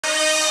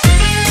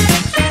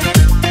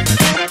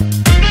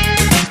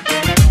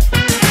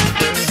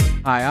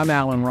Hi, I'm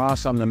Alan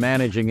Ross. I'm the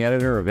managing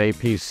editor of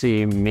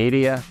APC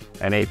Media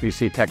and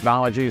APC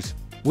Technologies.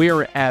 We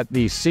are at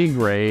the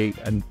Seagray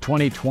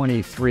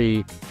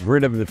 2023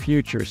 Grid of the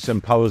Future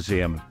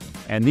Symposium.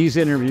 And these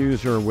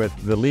interviews are with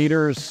the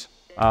leaders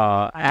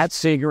at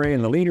Seagray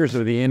and the leaders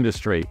of the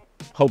industry.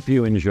 Hope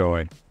you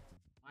enjoy.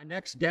 My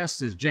next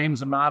guest is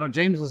James Amato.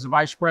 James is the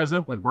vice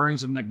president with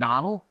Burns &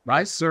 McDonald,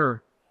 right? Sir.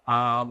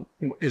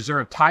 Is there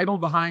a title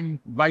behind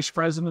vice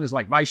president? Is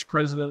like vice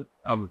president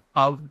of?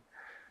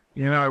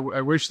 You know,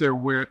 I wish there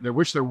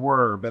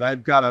were, but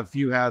I've got a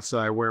few hats that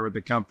I wear with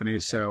the company.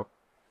 So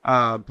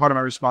part of my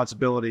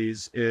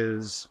responsibilities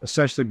is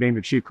essentially being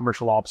the chief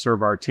commercial officer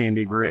of our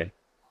T&D grid.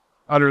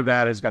 Under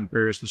that has got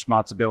various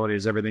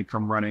responsibilities, everything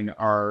from running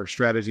our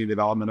strategy and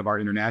development of our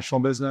international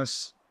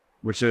business,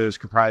 which is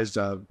comprised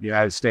of the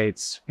United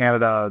States,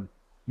 Canada,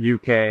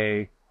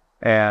 UK,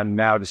 and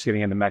now just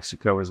getting into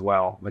Mexico as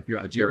well. Like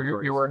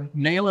you were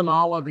nailing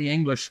all of the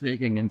English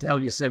speaking until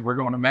you said we're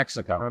going to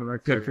Mexico.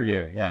 Good for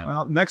you. Yeah.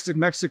 Well,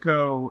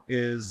 Mexico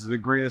is the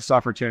greatest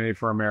opportunity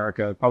for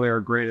America, probably our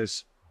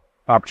greatest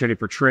opportunity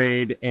for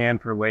trade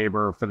and for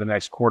labor for the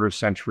next quarter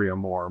century or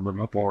more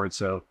moving forward.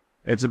 So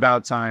it's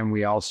about time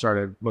we all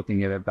started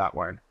looking at it that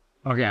way.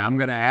 Okay, I'm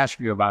going to ask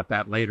you about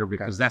that later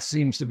because that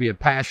seems to be a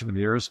passion of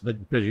yours, but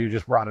because you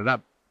just brought it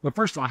up. But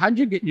first of all, how did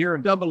you get your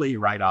double E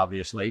right,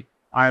 obviously?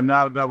 I am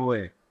not a double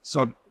E.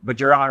 So, but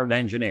you're an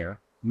engineer.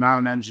 Not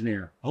an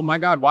engineer. Oh my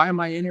God, why am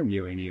I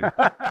interviewing you?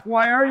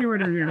 Why are you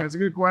interviewing? That's a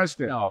good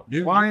question. No,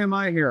 why am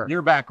I here?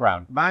 Your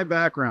background. My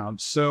background.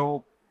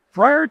 So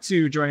prior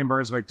to joining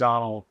Burns &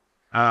 McDonald,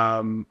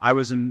 I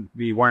was in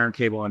the wire and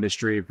cable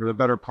industry for the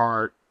better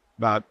part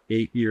about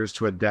 8 years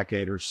to a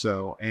decade or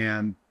so.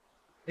 And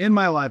in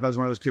my life, I was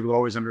one of those people who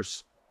always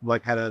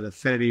had an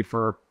affinity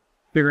for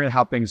figuring out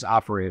how things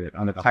operated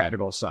on the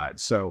technical side.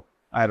 So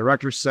I had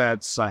erector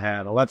sets, I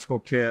had electrical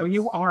kits. Well,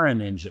 you are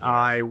an engineer.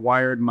 I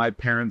wired my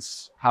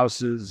parents'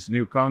 house's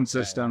new phone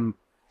system.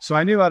 So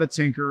I knew how to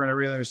tinker and I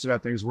really understood how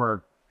things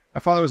work. I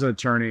thought I was an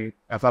attorney.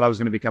 I thought I was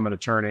going to become an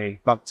attorney.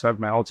 Spent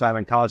my whole time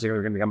in college, I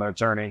was going to become an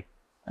attorney.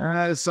 And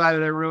I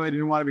decided I really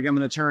didn't want to become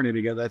an attorney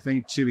because I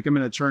think to become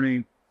an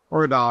attorney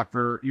or a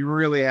doctor, you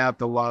really have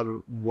to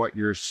love what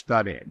you're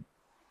studying.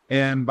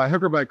 And by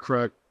hook or by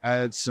crook, I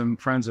had some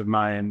friends of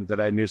mine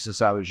that I knew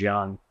since I was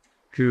young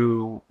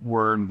who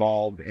were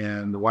involved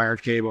in the wire,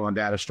 cable, and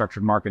data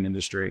structured market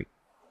industry.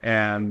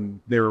 And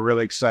they were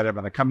really excited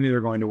about the company they were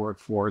going to work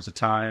for at the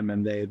time,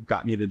 and they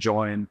got me to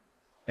join.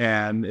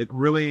 And it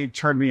really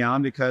turned me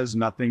on because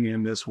nothing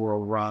in this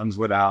world runs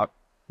without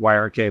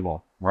wire and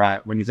cable,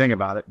 right? When you think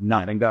about it,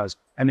 nothing does.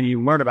 And then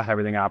you learn about how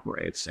everything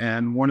operates.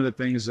 And one of the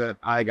things that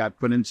I got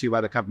put into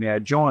by the company I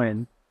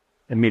joined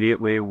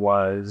immediately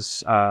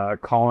was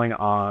calling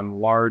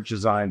on large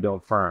design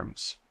build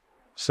firms.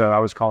 So I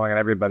was calling on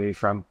everybody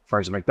from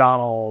Burns &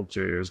 McDonald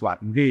to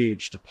Latin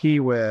Beach to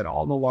Peewit,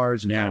 all the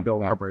large design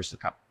build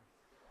corporations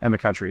in the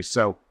country.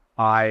 So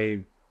I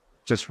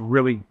just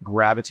really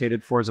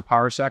gravitated towards the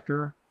power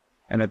sector.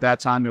 And at that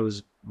time, it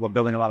was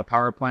building a lot of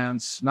power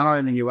plants, not only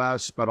in the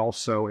US, but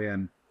also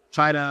in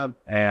China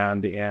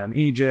and in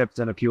Egypt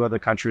and a few other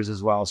countries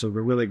as well. So it was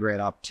a really great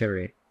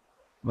opportunity.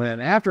 Then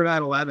after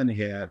 9/11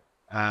 hit,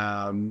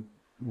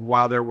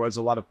 while there was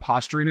a lot of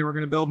posturing that we're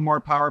going to build more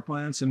power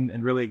plants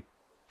and really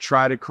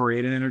try to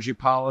create an energy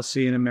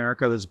policy in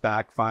America that's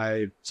backed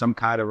by some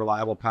kind of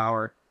reliable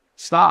power,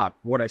 stop.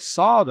 What I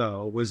saw,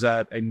 though, was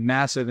that a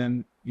massive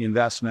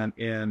investment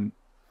in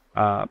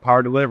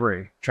power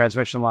delivery,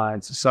 transmission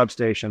lines,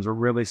 substations were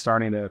really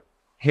starting to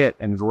hit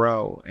and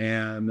grow.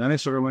 And then I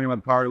started learning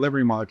about the power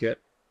delivery market,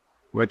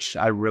 which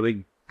I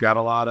really got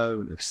a lot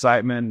of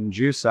excitement and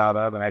juice out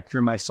of, and I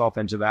threw myself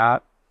into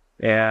that.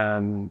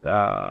 And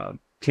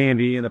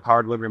T&D and the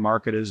power delivery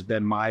market has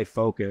been my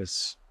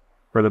focus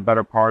for the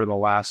better part of the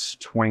last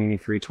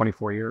 23,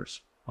 24 years.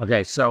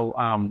 Okay, so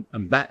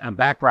a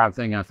background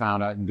thing I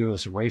found out and doing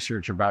some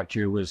research about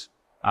you was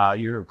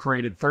you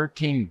created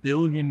 $13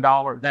 billion.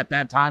 At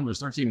that time, it was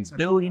 13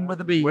 billion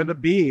with a B. With a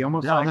B,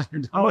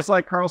 almost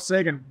like Carl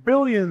Sagan.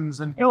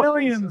 Billions and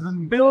billions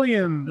and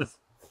billions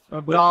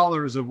of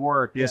dollars of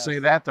work. You say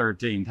that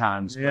 13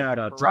 times. Yeah,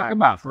 talk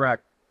about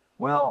correct.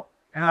 Well,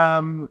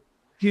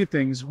 few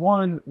things.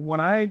 One,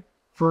 when I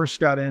first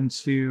got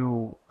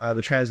into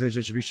the transmission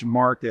distribution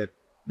market,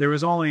 there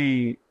was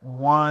only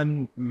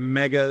one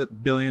mega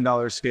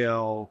billion-dollar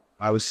scale,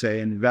 I would say,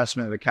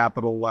 investment at the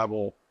capital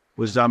level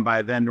was done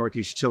by then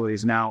Northeast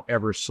Utilities, now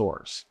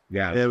Eversource.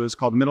 Yeah. It was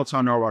called the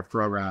Middletown Norwalk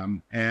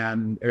program.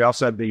 And it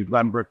also had the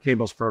Glenbrook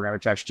Cables program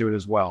attached to it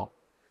as well.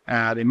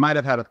 They might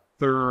have had a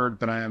third,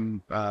 but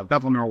I'm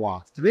Bethel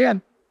Norwalk. So they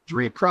had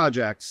 3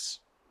 projects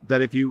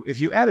that if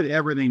you added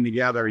everything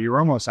together, you're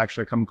almost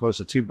actually coming close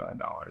to $2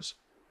 billion.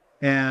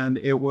 And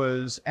it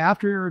was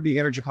after the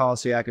Energy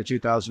Policy Act of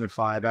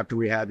 2005, after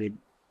we had the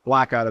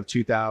blackout of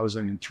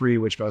 2003,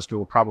 which most people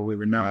will probably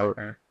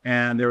remember.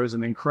 And there was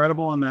an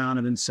incredible amount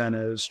of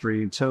incentives for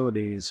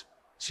utilities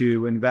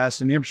to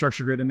invest in the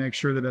infrastructure grid to make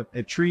sure that if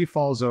a tree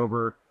falls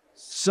over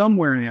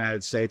somewhere in the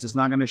United States, it's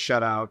not going to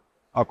shut out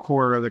a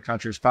quarter of the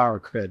country's power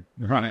grid,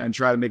 Right. and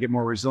try to make it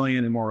more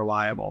resilient and more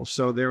reliable.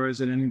 So there was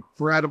an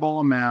incredible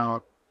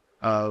amount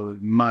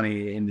of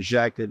money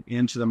injected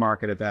into the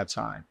market at that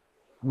time.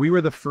 We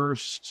were the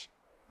first,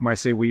 when I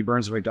say we,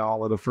 Burns &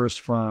 McDonald, were the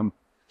first firm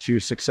to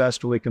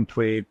successfully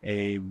complete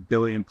a $1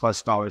 billion+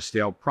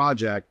 scale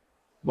project,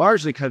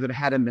 largely because it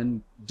hadn't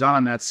been done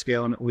on that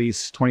scale in at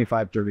least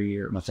 25, 30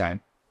 years. Okay.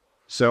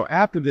 So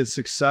after the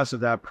success of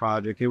that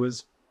project, it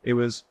was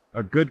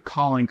a good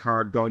calling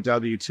card going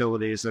down to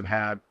utilities that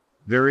had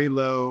very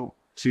low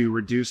to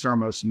reduce or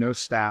almost no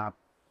staff,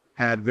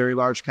 had very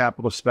large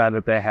capital spend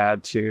that they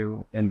had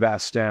to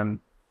invest in.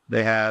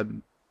 They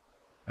had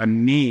a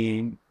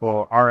need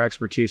for our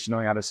expertise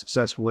knowing how to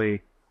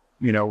successfully,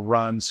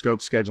 run,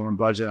 scope, schedule, and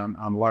budget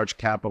on large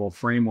capital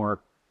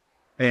framework.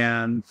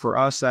 And for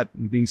us,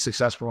 that being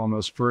successful on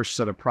those first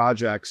set of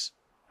projects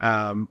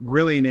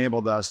really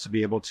enabled us to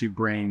be able to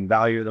bring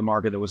value to the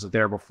market that wasn't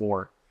there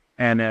before.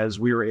 And as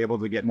we were able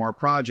to get more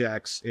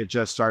projects, it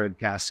just started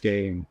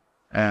cascading.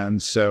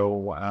 And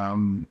so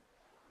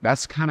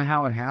that's kind of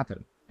how it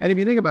happened. And if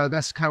you think about it,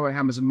 that's kind of what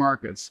happens in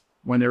markets.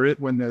 When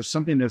there's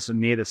something that's a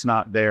need that's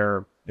not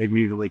there, it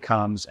immediately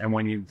comes. And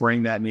when you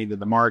bring that need to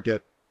the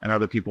market and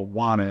other people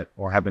want it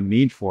or have a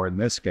need for it in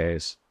this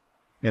case,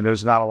 and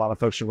there's not a lot of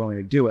folks who are willing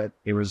to do it,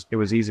 it was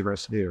easy for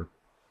us to do.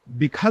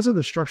 Because of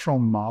the structural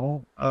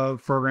model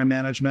of program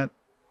management,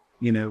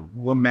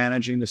 we're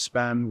managing the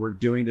spend, we're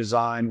doing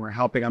design, we're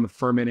helping on the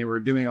permitting, we're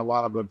doing a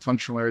lot of the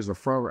functional areas of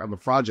the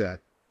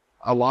project.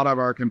 A lot of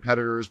our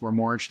competitors were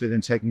more interested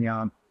in taking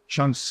on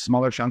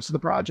smaller chunks of the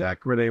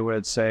project where they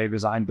would say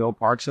design, build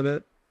parts of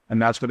it.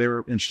 And that's what they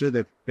were interested in.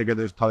 They figured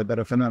there's probably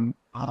better for them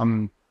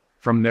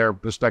from their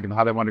perspective,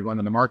 how they want to go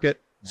into the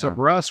market. Yeah. So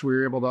for us, we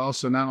were able to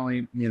also not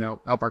only,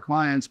 help our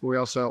clients, but we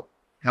also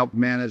help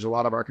manage a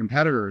lot of our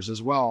competitors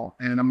as well.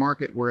 And in a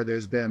market where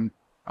there's been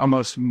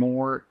almost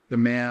more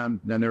demand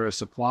than there is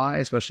supply,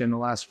 especially in the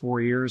last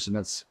 4 years, and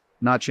that's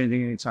not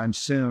changing anytime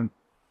soon.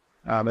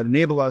 It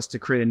enabled us to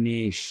create a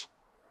niche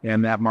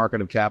in that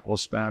market of capital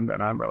spend,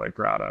 and I'm really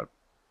proud of.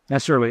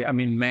 That's really,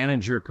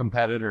 manage your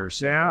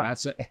competitors. Yeah.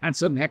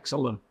 That's an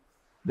excellent,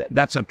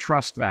 that's a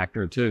trust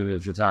factor too,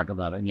 if you talk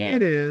about it. Yeah.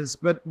 It is,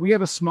 but we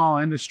have a small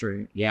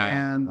industry. Yeah.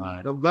 And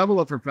right. The level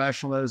of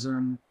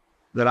professionalism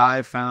that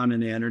I've found in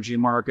the energy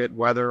market,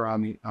 whether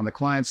on the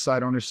client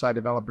side, owner side,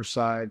 developer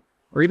side,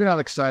 or even on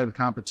the side of the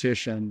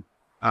competition,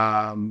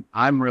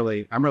 I'm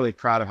really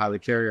proud of how we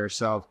carry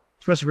ourselves.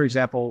 Especially, for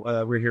example,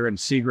 we're here in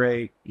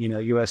CGRE,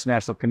 U.S.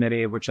 National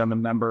Committee, of which I'm a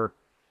member.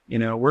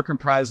 We're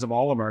comprised of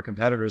all of our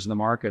competitors in the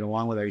market,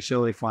 along with our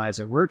utility clients,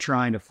 and we're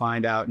trying to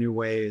find out new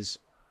ways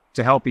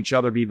to help each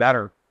other be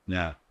better.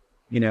 Yeah.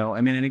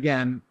 And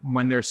again,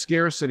 when there's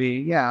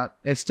scarcity,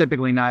 it's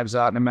typically knives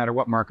out no matter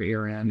what market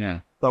you're in. Yeah.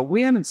 But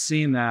we haven't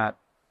seen that,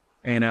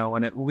 in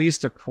at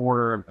least a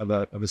quarter of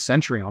a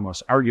century,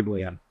 almost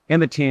arguably in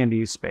the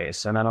T&D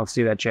space. And I don't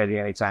see that changing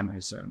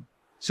anytime soon.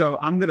 So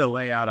I'm going to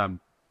lay out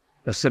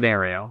a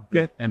scenario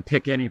and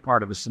pick any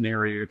part of a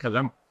scenario because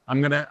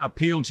I'm going to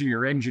appeal to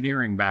your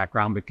engineering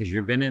background because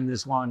you've been in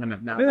this long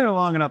enough now. Been in it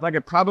long enough. I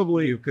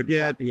could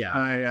get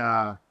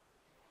a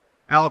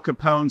Al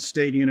Capone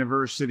State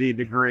University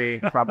degree,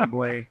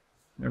 probably.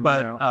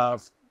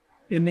 But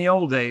in the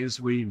old days,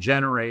 we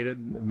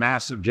generated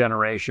massive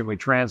generation. We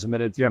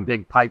transmitted through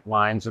big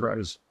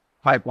pipelines.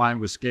 Pipeline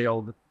was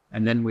scaled,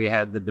 and then we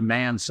had the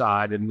demand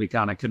side, and we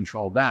kind of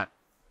controlled that.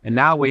 And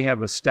now we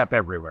have a step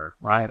everywhere,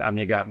 right?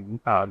 You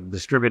got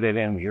distributed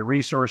energy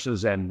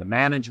resources and the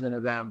management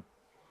of them.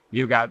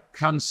 You got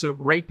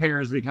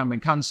ratepayers becoming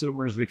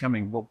consumers,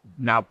 becoming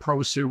now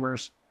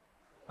prosumers.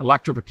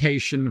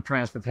 Electrification of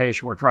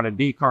transportation. We're trying to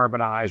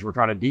decarbonize. We're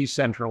trying to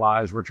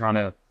decentralize. We're trying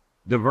to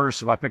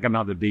diversify. Pick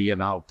another D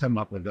and I'll come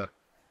up with it.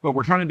 But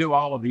we're trying to do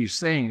all of these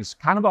things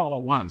kind of all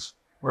at once.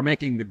 We're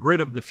making the grid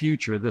of the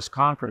future, this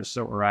conference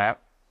that we're at,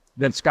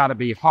 that's got to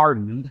be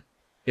hardened.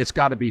 It's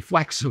got to be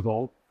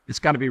flexible. It's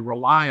got to be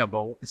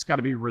reliable. It's got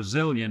to be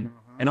resilient.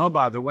 Mm-hmm. And oh,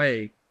 by the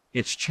way,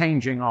 it's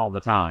changing all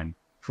the time.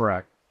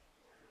 Correct.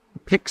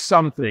 Pick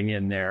something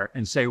in there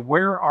and say,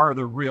 where are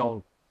the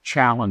real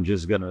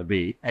challenges going to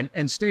be?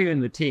 And stay in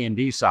the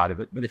T&D side of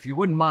it. But if you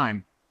wouldn't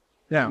mind,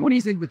 what do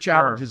you think the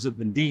challenges of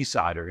the D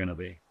side are going to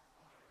be?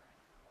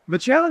 The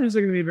challenges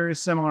are going to be very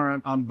similar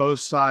on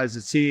both sides,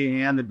 the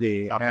T and the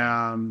D.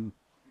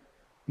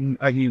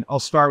 Okay. I'll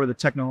start with the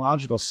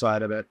technological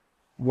side of it.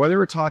 Whether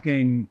we're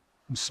talking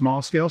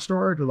small scale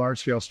storage or large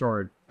scale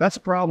storage, that's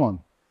a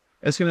problem.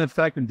 It's going to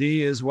affect the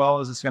D as well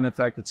as it's going to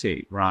affect the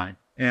T. Right.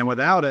 And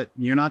without it,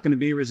 you're not going to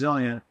be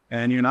resilient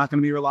and you're not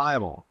going to be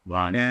reliable.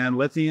 Right. And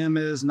lithium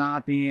is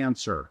not the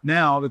answer.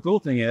 Now, the cool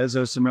thing is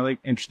there's some really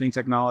interesting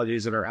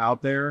technologies that are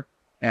out there.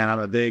 And I'm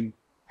a big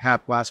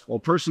half-glass full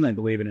person. I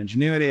believe in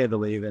ingenuity. I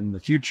believe in the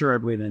future. I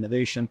believe in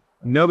innovation.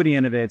 Nobody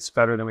innovates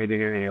better than we do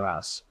here in the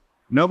U.S.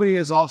 Nobody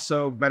is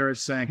also better at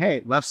saying,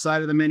 hey, left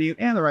side of the menu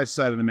and the right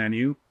side of the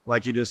menu,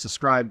 like you just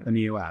described in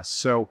the U.S.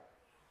 So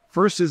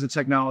first is the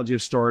technology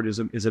of storage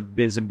is a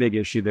big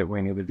issue that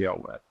we need to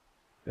deal with.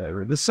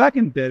 The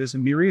second bit is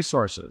going to be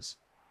resources.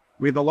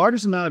 We had the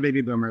largest amount of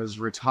baby boomers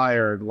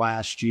retired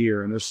last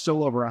year, and there's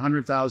still over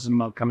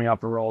 100,000 coming off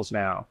the rolls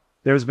now.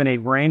 There's been a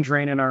brain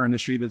drain in our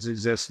industry that's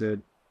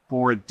existed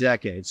for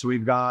decades. So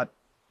we've got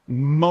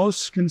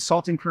most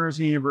consulting firms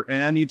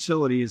and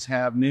utilities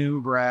have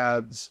new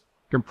grads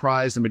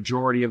comprise the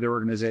majority of their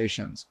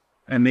organizations.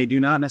 And they do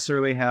not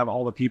necessarily have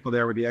all the people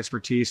there with the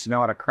expertise to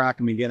know how to crack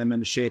them and get them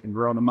into shape and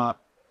grow them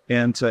up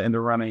into the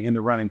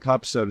running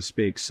cup, so to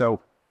speak.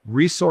 So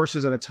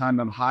resources at a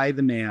time of high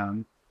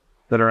demand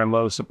that are in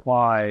low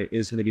supply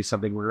is going to be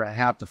something we're going to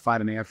have to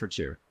find an answer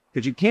to.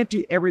 Because you can't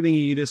do everything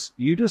you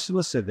just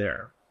listed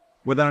there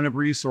without enough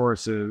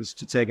resources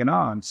to take it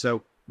on.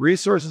 So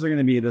resources are going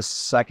to be the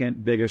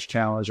second biggest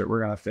challenge that we're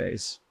going to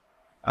face.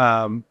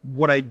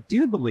 What I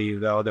do believe,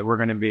 though, that we're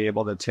going to be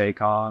able to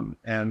take on,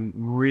 and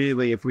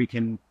really if we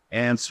can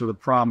answer the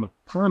problem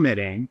of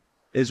permitting,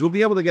 is we'll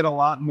be able to get a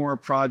lot more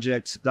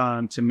projects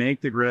done to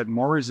make the grid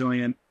more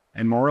resilient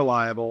and more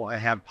reliable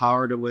and have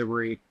power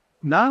delivery,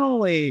 not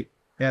only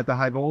at the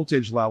high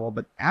voltage level,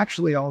 but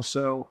actually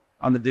also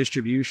on the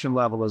distribution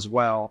level as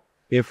well.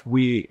 If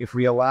we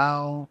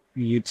allow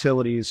the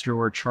utilities who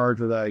are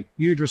charged with a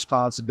huge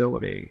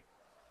responsibility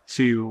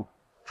to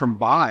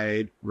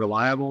provide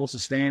reliable,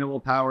 sustainable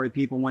power to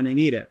people when they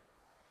need it,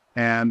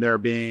 and you're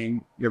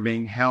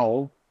being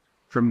held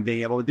from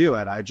being able to do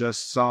it. I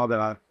just saw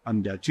that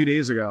 2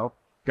 days ago,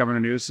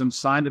 Governor Newsom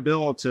signed a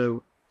bill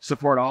to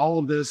support all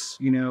of this,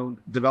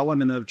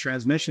 development of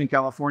transmission in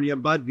California,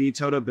 but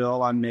vetoed a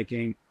bill on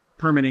making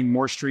permitting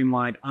more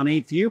streamlined on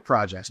a few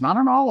projects, not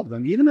on all of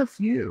them, even a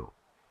few.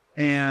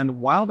 And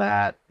while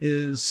that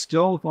is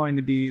still going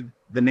to be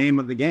the name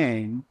of the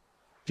game,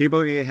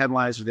 people get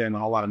headlines are doing a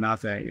whole lot of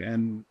nothing,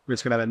 and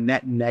it's going to have a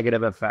net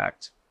negative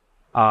effect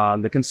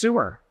on the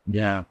consumer.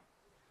 Yeah,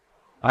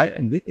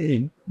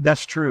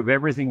 that's true of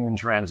everything in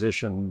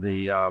transition.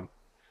 The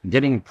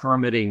getting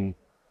permitting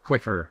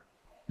quicker,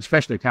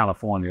 especially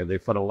California. They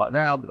put a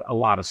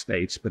lot of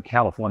states, but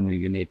California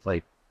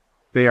uniquely,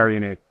 they are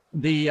unique.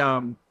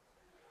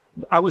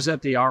 I was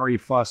at the RE+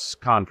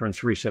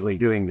 conference recently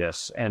doing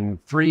this, and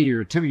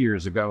 2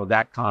 years ago,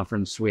 that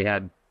conference, we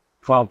had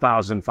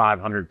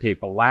 12,500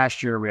 people.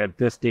 Last year, we had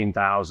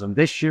 15,000.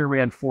 This year, we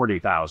had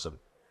 40,000.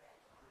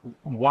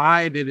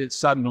 Why did it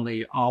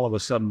all of a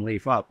sudden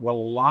leap up? Well, a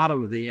lot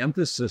of the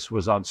emphasis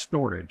was on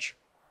storage.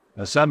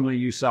 Suddenly,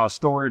 you saw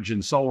storage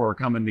and solar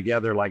coming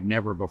together like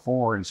never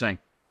before and saying,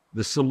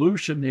 the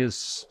solution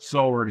is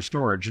solar and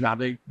storage. Now,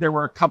 there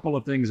were a couple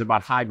of things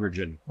about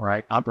hydrogen,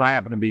 right? I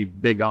happen to be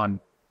big on,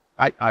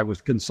 I was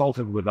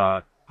consulted with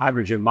a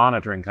hydrogen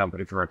monitoring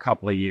company for a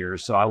couple of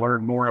years. So I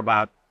learned more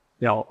about,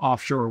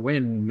 offshore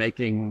wind,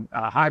 making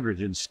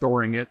hydrogen,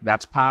 storing it.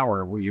 That's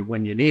power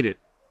when you need it.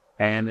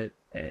 And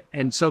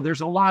so there's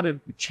a lot of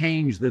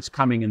change that's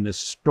coming in this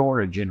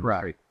storage industry.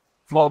 Right.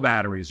 Flow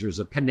batteries, there's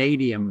a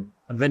vanadium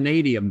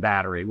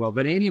battery. Well,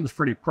 vanadium is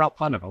pretty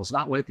plentiful. It's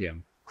not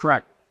lithium.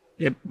 Correct.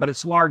 But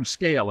it's large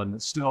scale, and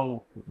it's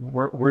still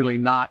really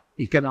not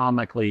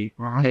economically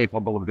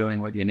capable of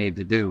doing what you need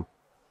to do.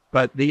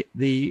 But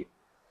the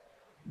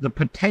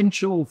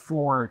potential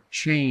for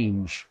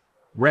change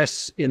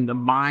rests in the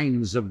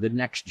minds of the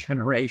next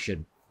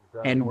generation,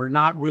 and we're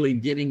not really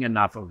getting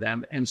enough of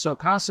them. And so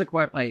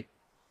consequently,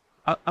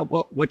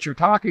 what you're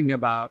talking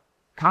about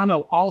kind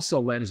of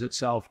also lends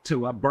itself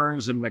to a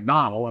Burns and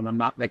McDonald, and I'm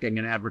not making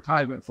an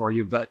advertisement for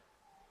you, but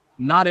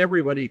not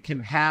everybody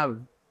can have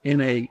in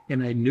a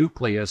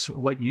nucleus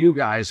what you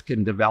guys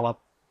can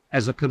develop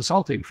as a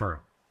consulting firm.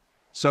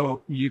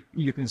 So you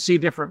can see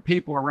different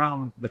people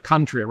around the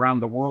country, around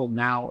the world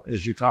now,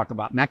 as you talk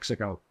about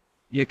Mexico.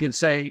 You can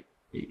say,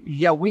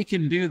 yeah, we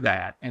can do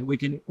that, and we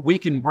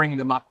can bring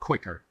them up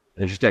quicker.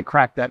 They just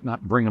crack that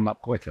nut, bring them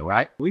up quicker,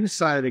 right? We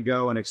decided to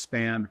go and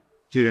expand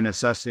due to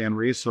necessity and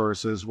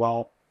resources.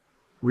 Well,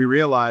 we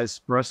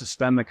realized for us to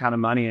spend the kind of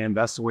money and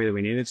invest the way that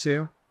we needed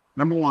to,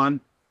 number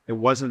one, it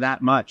wasn't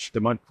that much,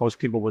 most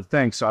people would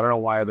think. So I don't know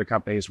why other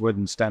companies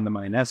wouldn't spend the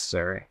money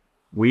necessary.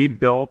 We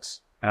built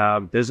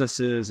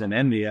businesses in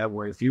India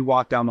where if you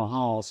walk down the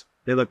halls,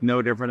 they look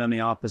no different than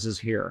the offices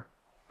here.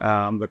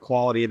 The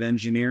quality of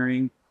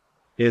engineering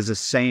is the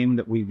same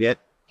that we get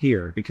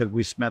here because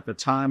we spent the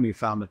time, we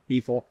found the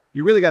people.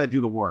 You really got to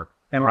do the work.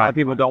 And a lot of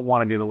people don't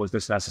want to do the work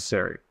that's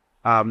necessary.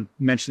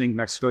 Mentioning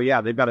Mexico, yeah,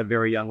 they've got a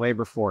very young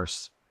labor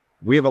force.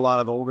 We have a lot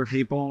of older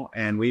people,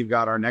 and we've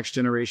got our next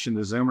generation,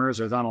 the Zoomers.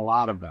 There's not a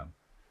lot of them,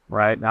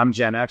 right? And I'm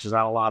Gen X, there's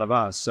not a lot of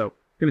us. So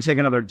it's going to take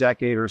another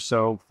decade or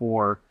so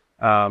for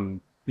the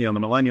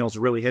millennials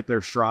to really hit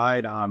their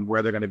stride on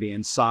where they're going to be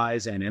in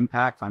size and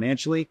impact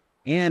financially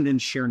and in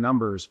sheer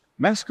numbers.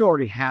 Mexico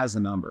already has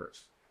the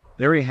numbers.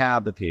 They already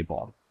have the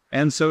people.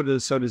 And so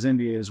does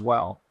India as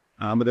well.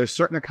 But there's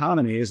certain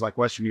economies like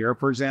Western Europe,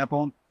 for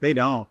example, they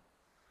don't.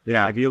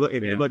 Yeah, if you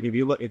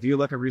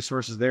look at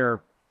resources there,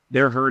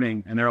 they're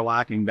hurting and they're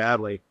lacking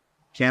badly.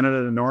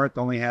 Canada, the North,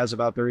 only has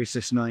about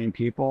 36 million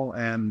people,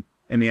 and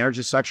in the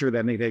energy sector,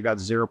 I think they've got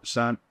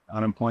 0%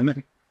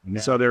 unemployment.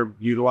 Yeah. So they're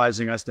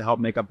utilizing us to help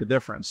make up the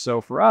difference.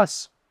 So for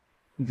us,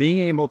 being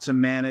able to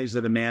manage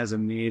the demands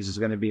and needs is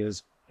going to be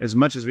as as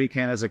much as we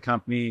can as a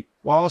company,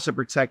 while also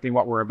protecting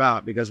what we're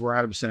about, because we're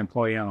 100%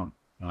 employee owned.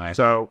 Right.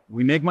 So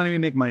we make money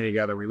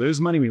together. We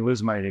lose money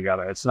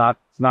together. It's not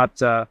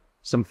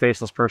some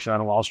faceless person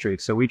on Wall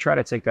Street. So we try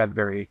to take that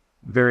very,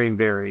 very,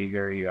 very,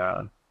 very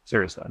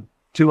seriously.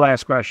 Two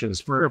last questions.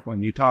 First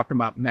one, you talked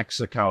about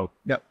Mexico.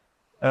 Yep.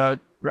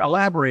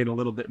 Elaborate a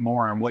little bit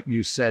more on what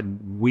you said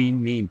we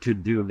need to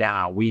do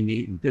now. We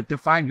need to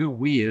define who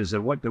we is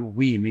and what do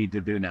we need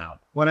to do now.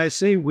 When I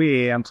say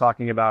we, I'm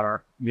talking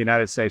about the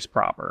United States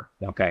proper.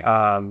 Okay.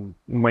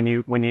 When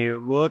you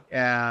look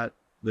at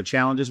the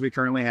challenges we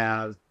currently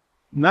have,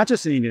 not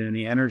just in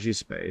the energy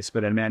space,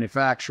 but in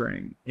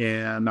manufacturing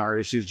and our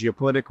issues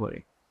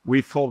geopolitically,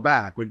 we've pulled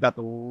back. We've got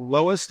the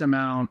lowest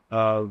amount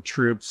of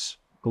troops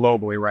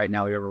globally right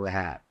now we've ever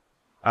had.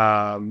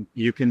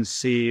 You can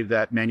see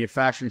that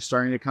manufacturing is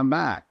starting to come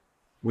back.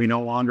 We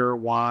no longer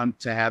want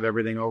to have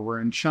everything over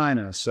in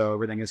China, so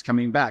everything is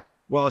coming back.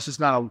 Well, it's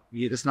not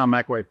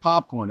microwave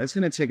popcorn. It's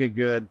going to take a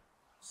good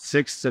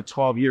 6 to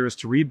 12 years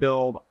to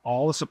rebuild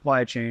all the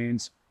supply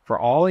chains for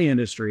all the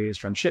industries,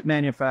 from chip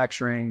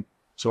manufacturing.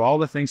 So all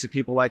the things that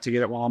people like to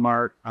get at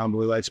Walmart,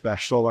 Blue Light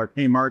Special, or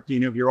Kmart,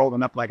 if you're old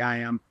enough like I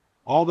am,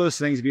 all those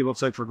things people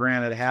took for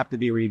granted have to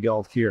be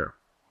rebuilt here.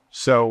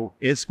 So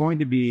it's going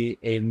to be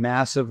a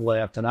massive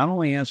lift to not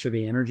only answer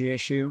the energy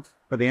issue,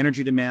 but the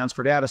energy demands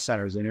for data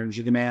centers, the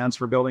energy demands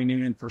for building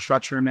new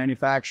infrastructure and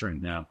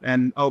manufacturing. Yeah.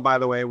 And oh, by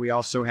the way, we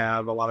also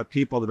have a lot of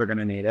people that are going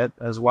to need it,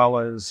 as well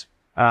as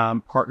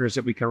partners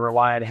that we can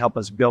rely on to help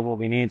us build what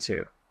we need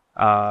to.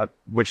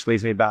 Which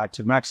leads me back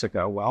to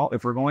Mexico. Well,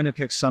 if we're going to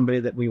pick somebody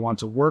that we want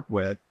to work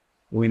with,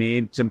 we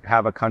need to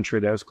have a country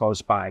that's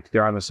close by.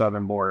 They're on the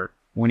southern border.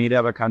 We need to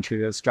have a country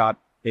that's got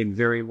a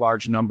very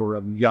large number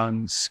of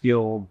young,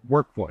 skilled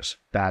workforce.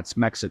 That's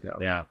Mexico.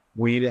 Yeah.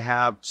 We need to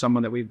have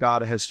someone that we've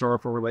got a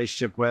historical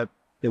relationship with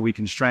that we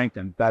can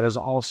strengthen. That is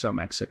also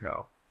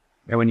Mexico.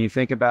 And when you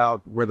think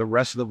about where the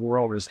rest of the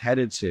world is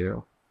headed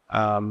to,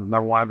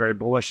 number one, I'm very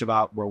bullish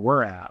about where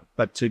we're at.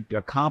 But to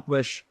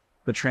accomplish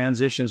the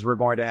transitions we're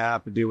going to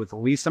have to do with the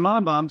least amount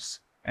of bumps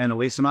and the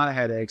least amount of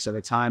headaches at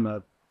a time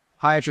of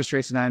high interest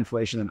rates and high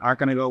inflation that aren't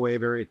going to go away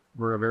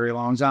for a very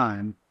long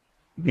time,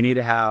 we need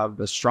to have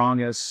the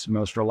strongest,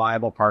 most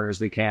reliable partners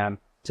we can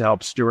to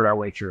help steward our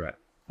way through it.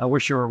 I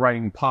wish you were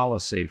writing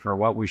policy for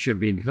what we should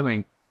be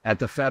doing at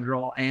the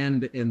federal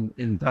and in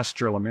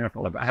industrial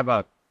America. I have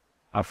a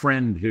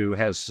friend who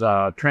has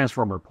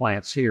transformer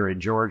plants here in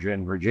Georgia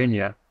and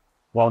Virginia.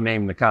 Well,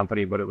 named the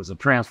company, but it was a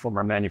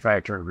transformer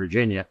manufacturer in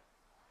Virginia.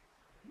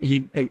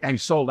 He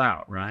sold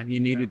out, right? He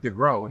needed to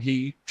grow.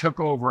 He took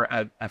over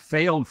a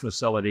failed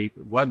facility,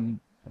 one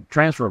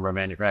transformer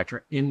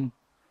manufacturer in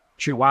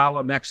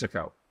Chihuahua,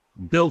 Mexico.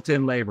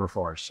 Built-in labor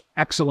force,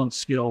 excellent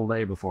skilled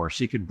labor force.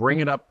 He could bring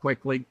it up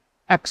quickly,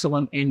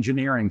 excellent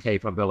engineering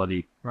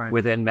capability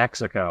within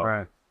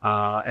Mexico.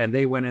 Right. And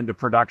they went into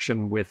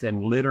production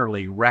within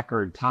literally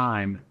record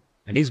time.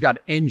 And he's got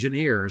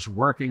engineers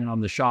working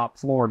on the shop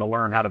floor to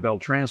learn how to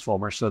build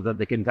transformers so that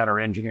they can better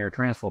engineer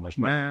transformers.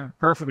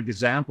 Perfect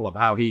example of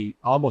how he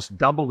almost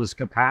doubled his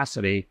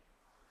capacity.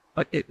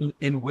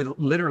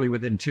 Literally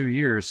within 2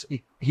 years,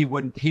 he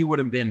would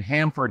have been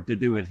hampered to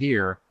do it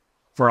here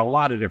for a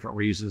lot of different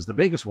reasons. The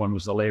biggest one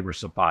was the labor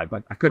supply,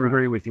 but I couldn't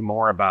agree with you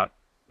more about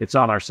it's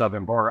on our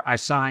southern border. I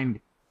signed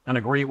an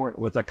agreement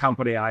with a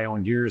company I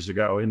owned years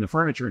ago in the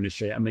furniture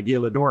industry, a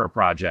Maquiladora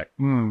project,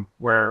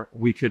 where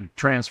we could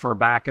transfer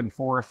back and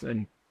forth.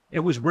 And it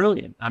was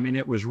brilliant. I mean,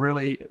 it was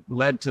really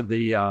led to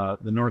the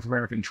North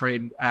American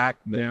Trade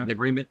Act, the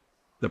agreement.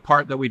 The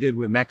part that we did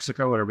with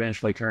Mexico, it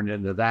eventually turned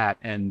into that.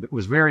 And it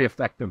was very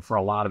effective for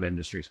a lot of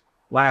industries.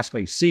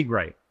 Lastly,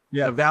 Seagrade.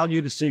 Yeah. The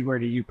value to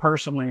Seagrade to you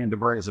personally and to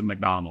Braze and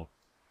McDonald.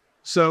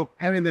 So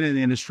having been in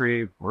the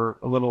industry for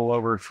a little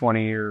over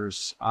 20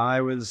 years,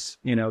 I was,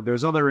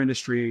 there's other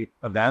industry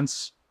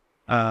events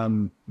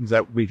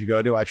that we could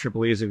go to.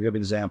 IEEE is a good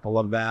example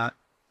of that.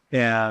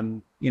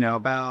 And,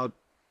 about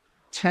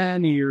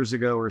 10 years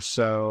ago or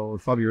so,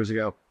 12 years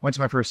ago, went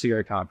to my first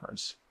Seagrade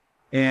conference.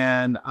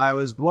 And I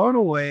was blown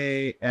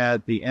away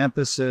at the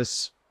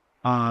emphasis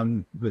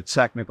on the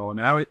technical.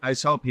 I mean, I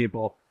tell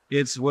people,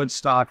 it's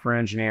Woodstock for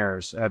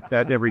engineers at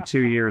every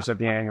 2 years at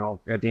the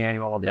annual.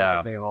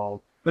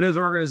 But as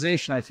an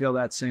organization, I feel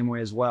that same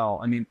way as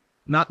well. I mean,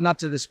 not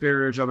to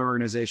disparage other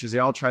organizations. They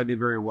all try to do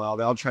very well.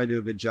 They all try to do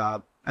a good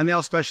job, and they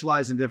all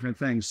specialize in different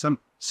things.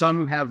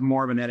 Some have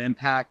more of a net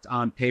impact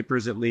on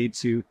papers that lead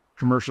to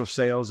commercial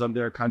sales of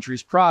their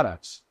country's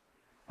products.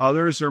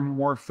 Others are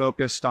more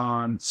focused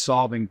on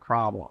solving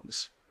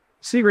problems.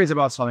 Seagrade's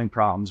about solving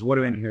problems. What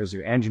do engineers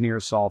do?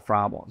 Engineers solve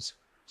problems.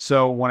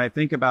 So when I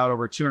think about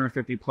over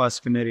 250 plus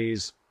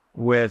committees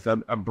with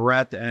a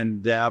breadth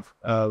and depth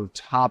of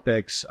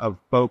topics of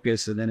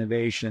focus and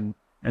innovation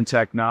and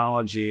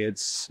technology,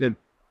 it's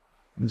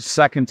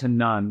second to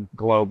none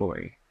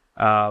globally.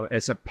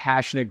 It's a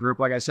passionate group.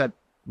 Like I said,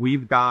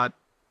 we've got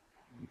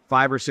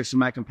 5 or 6 of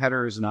my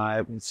competitors and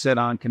I sit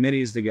on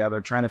committees together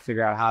trying to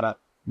figure out how to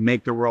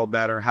make the world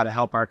better, how to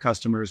help our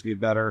customers be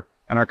better,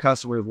 and our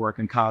customers work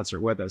in concert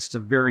with us. It's a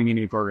very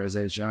unique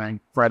organization. I'm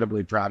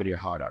incredibly proud of your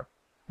hard art.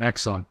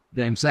 Excellent.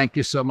 James, thank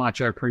you so much.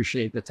 I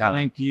appreciate the time.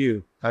 Thank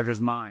you. Pleasure's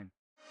mine.